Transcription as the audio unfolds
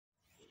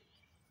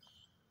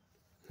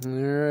All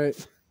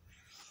right,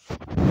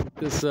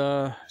 this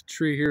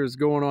tree here is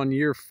going on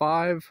year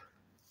 5.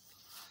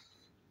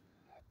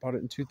 Bought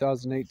it in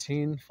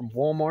 2018 from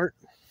Walmart.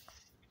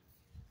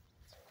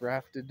 It's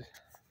grafted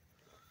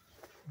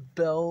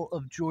Belle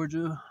of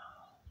Georgia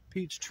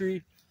peach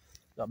tree.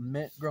 Got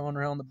mint growing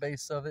around the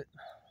base of it.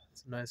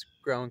 It's a nice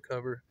ground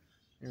cover.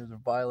 Here's the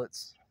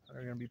violets that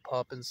are gonna be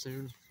popping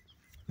soon.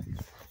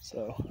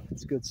 So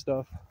it's good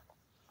stuff.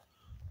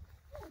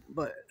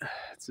 But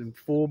it's in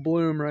full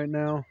bloom right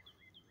now.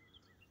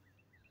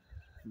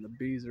 And the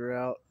bees are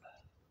out.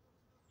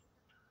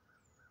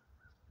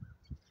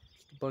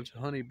 Just a bunch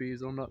of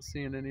honeybees. I'm not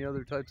seeing any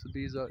other types of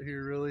bees out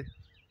here really.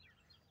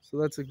 So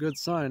that's a good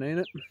sign, ain't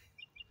it?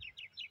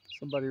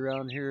 Somebody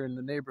around here in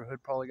the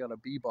neighborhood probably got a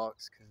bee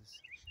box because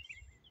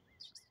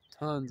it's just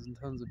tons and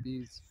tons of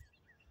bees.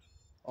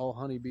 All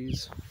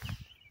honeybees.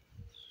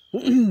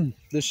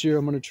 This year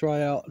I'm going to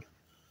try out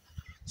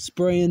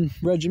spraying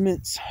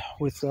regiments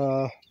with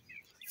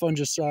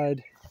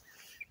fungicide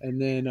and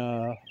then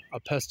a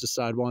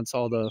pesticide once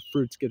all the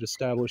fruits get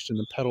established and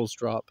the petals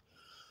drop.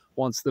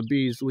 Once the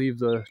bees leave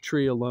the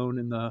tree alone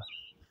and the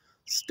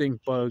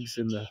stink bugs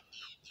and the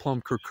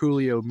plum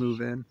curculio move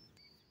in.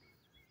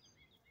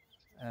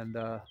 And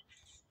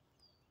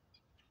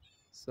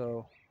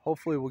so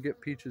hopefully we'll get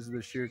peaches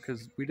this year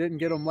because we didn't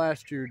get them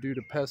last year due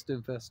to pest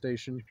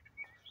infestation.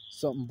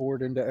 Something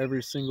bored into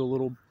every single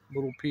little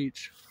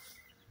peach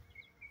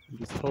and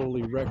just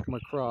totally wrecked my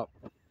crop.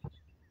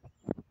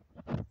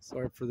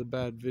 Sorry for the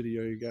bad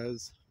video, you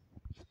guys.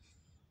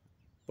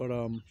 But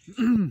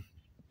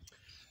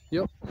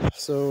yep.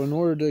 So in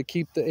order to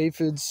keep the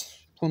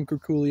aphids, plum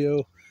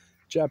curculio,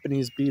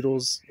 Japanese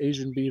beetles,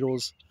 Asian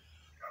beetles,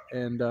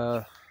 and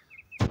all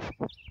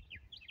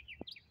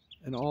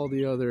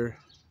the other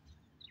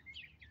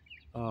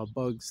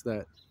bugs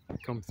that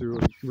come through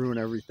and ruin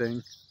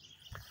everything,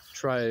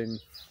 trying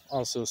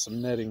also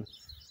some netting.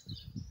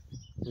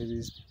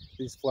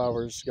 These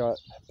flowers got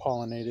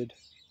pollinated.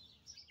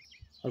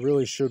 I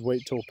really should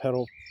wait till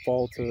petal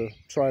fall to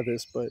try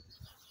this, but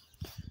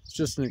it's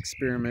just an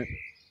experiment.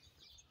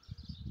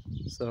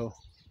 So,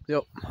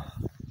 yep,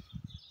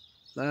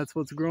 that's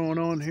what's growing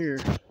on here.